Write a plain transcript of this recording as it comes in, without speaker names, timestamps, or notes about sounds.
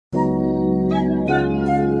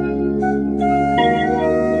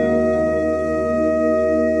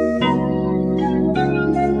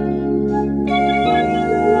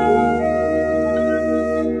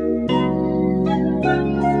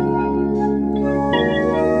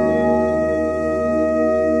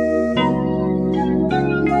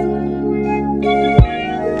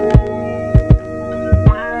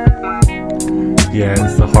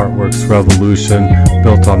revolution,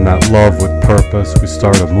 built on that love with purpose. We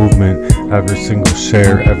start a movement, every single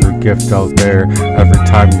share, every gift out there. Every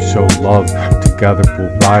time you show love, together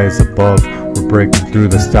we'll rise above. We're breaking through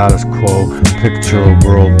the status quo. Picture a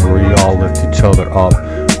world where we all lift each other up.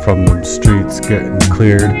 From them streets getting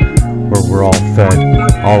cleared, where we're all fed.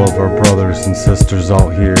 All of our brothers and sisters out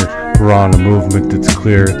here, we're on a movement that's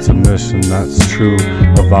clear. It's a mission that's true,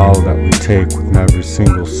 a vow that we take with every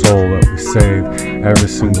single soul that we save. Every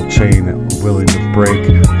single chain that we're willing to break.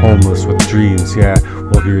 Homeless with dreams, yeah,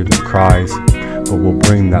 we'll hear the cries, but we'll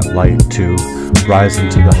bring that light too. Rising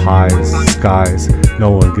to the highs, skies,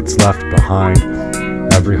 no one gets left behind.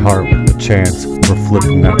 Every heart with a chance, we're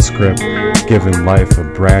flipping that script, giving life a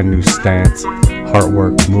brand new stance.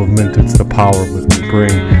 Heartworks movement, it's the power that we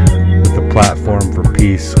bring, with a platform for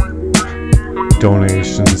peace.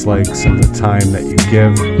 Donations, likes, and the time that you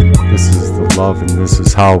give. This is the love and this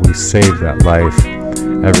is how we save that life.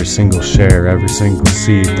 Every single share, every single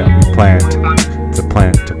seed that we plant, it's a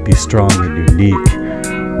plant to be strong and unique.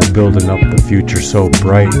 We're building up the future so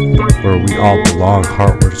bright, where we all belong.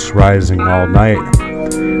 Heartworks rising all night,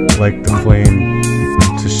 like the flame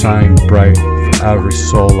to shine bright for every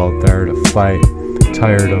soul out there to fight.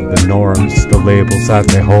 Tired of the norms, the labels that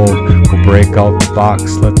they hold. We'll break out the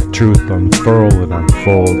box, let the truth unfurl and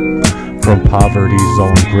unfold. From poverty's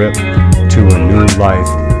own grip to a new life,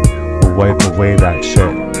 we'll wipe away that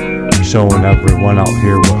shit. Showing everyone out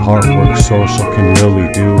here what Heartworks Social can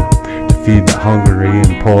really do. To feed the hungry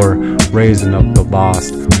and poor, raising up the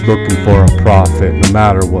lost, looking for a profit no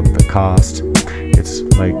matter what the cost. It's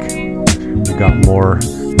like we got more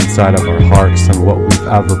inside of our hearts than what we've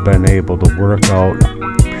ever been able to work out.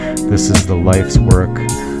 This is the life's work,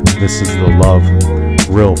 this is the love,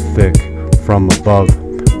 real thick from above.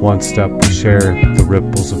 One step we share, the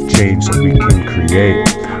ripples of change that we can create.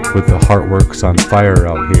 With the Heartworks on fire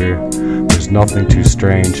out here, there's nothing too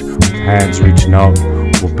strange. With hands reaching out,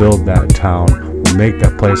 we'll build that town. We'll make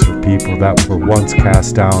that place for people that were once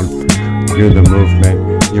cast down. You're the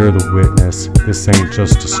movement, you're the witness, this ain't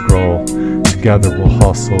just a scroll. Together we'll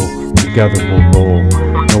hustle, together we'll roll.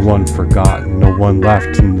 No one forgotten, no one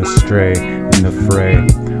left in the stray, in the fray.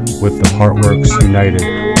 With the Heartworks united,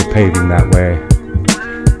 we're paving that way.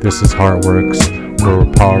 This is Heartworks, we're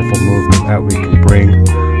a powerful movement that we can bring.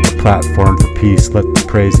 A platform for peace, let the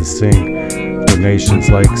praises sing. Donations,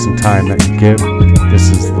 likes, and time that you give. This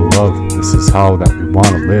is the love, this is how that we want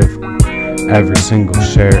to live. Every single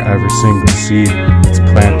share, every single seed, let's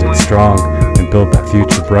plant it strong and build that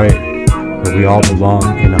future bright. Where we all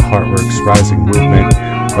belong in a Heartworks rising movement,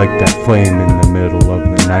 like that flame in the middle of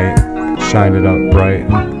the night. Shine it up bright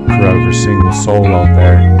for every single soul out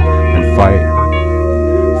there, and fight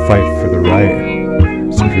for the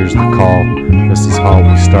right. So here's the call, this is how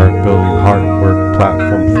we start building Heartwork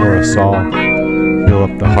platform for us all. Heal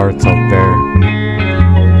up the hearts out there,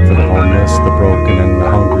 for the homeless, the broken, and the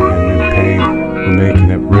hungry and in pain. We're making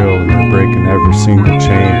it real and we're breaking every single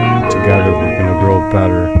chain. Together we're gonna grow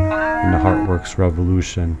better. In the Heartworks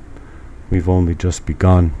revolution, we've only just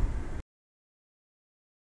begun.